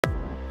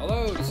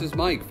This is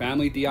Mike,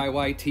 Family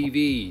DIY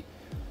TV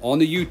on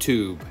the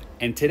YouTube.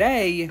 And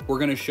today we're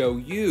gonna show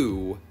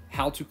you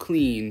how to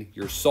clean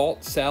your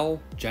salt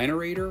cell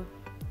generator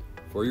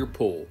for your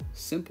pool.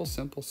 Simple,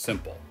 simple,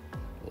 simple.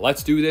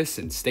 Let's do this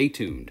and stay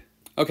tuned.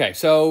 Okay,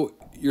 so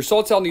your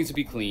salt cell needs to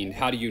be cleaned.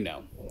 How do you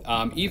know?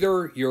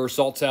 Either your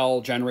salt cell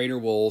generator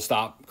will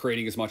stop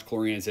creating as much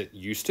chlorine as it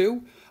used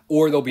to,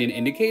 or there'll be an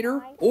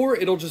indicator, or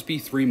it'll just be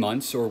 3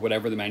 months or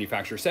whatever the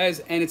manufacturer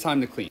says, and it's time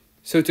to clean.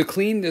 So to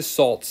clean this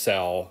salt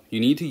cell, you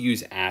need to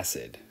use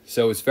acid.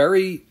 So it's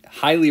very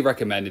highly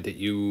recommended that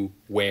you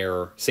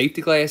wear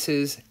safety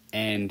glasses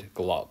and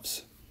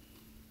gloves.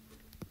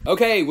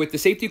 Okay, with the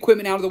safety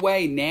equipment out of the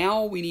way,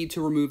 now we need to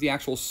remove the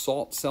actual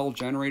salt cell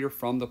generator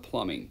from the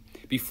plumbing.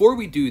 Before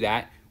we do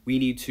that, we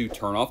need to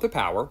turn off the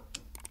power.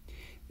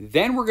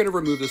 Then we're gonna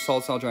remove the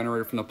salt cell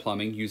generator from the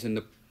plumbing using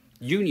the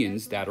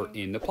unions that are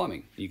in the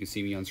plumbing. You can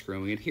see me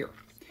unscrewing it here.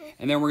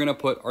 And then we're gonna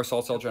put our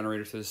salt cell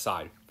generator to the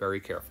side very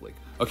carefully.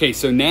 Okay,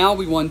 so now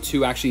we want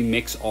to actually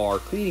mix our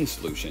cleaning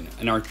solution.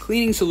 And our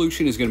cleaning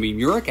solution is gonna be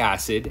muric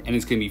acid, and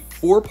it's gonna be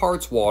 4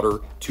 parts water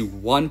to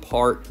 1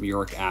 part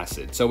muric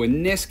acid. So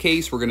in this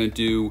case, we're gonna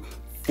do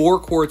 4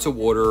 quarts of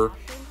water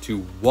to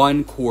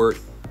 1 quart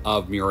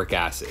of muric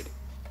acid.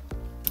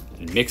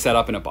 And mix that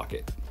up in a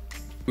bucket.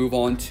 Move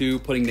on to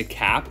putting the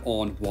cap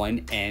on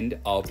one end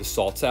of the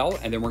salt cell,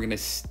 and then we're gonna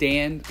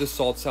stand the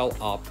salt cell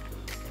up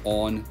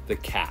on the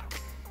cap.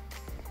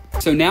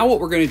 So now what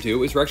we're gonna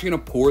do is we're actually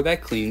gonna pour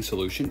that cleaning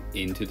solution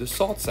into the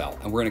salt cell,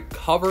 and we're gonna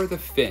cover the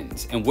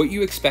fins. And what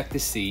you expect to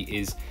see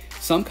is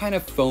some kind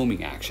of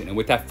foaming action. And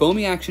what that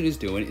foaming action is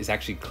doing is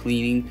actually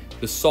cleaning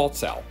the salt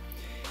cell.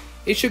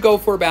 It should go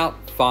for about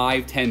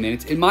 5-10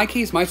 minutes. In my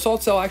case, my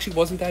salt cell actually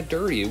wasn't that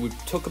dirty. It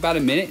took about a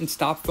minute and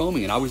stopped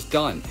foaming, and I was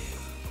done.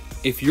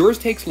 If yours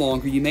takes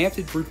longer, you may have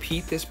to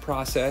repeat this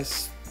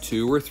process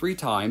 2 or 3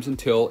 times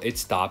until it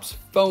stops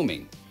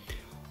foaming.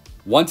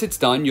 Once it's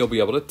done, you'll be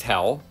able to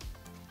tell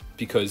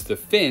because the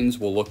fins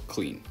will look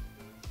clean.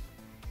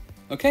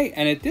 Okay,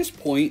 and at this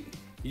point,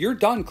 you're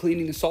done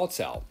cleaning the salt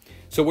cell.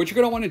 So what you're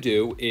gonna wanna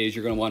do is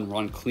you're gonna wanna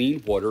run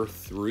clean water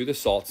through the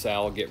salt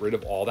cell, get rid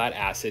of all that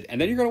acid,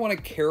 and then you're gonna wanna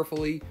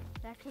carefully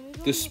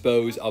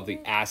dispose of the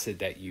acid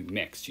that you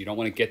mixed. You don't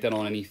wanna get that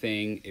on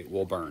anything, it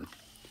will burn,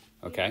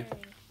 okay?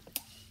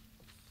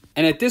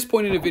 And at this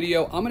point in the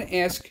video, I'm gonna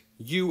ask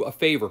you a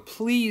favor.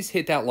 Please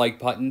hit that like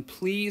button,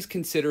 please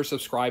consider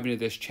subscribing to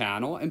this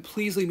channel, and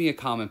please leave me a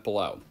comment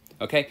below.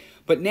 Okay,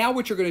 but now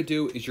what you're gonna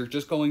do is you're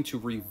just going to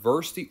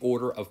reverse the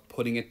order of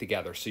putting it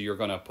together. So you're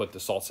gonna put the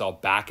salt cell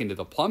back into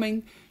the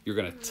plumbing, you're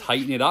gonna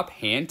tighten it up,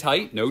 hand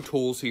tight, no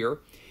tools here,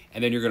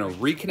 and then you're gonna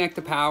reconnect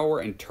the power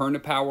and turn the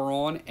power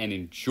on and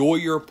enjoy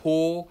your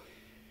pool.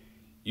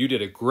 You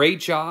did a great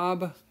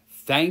job,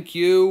 thank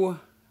you.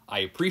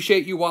 I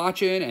appreciate you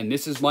watching, and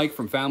this is Mike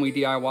from Family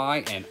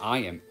DIY, and I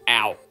am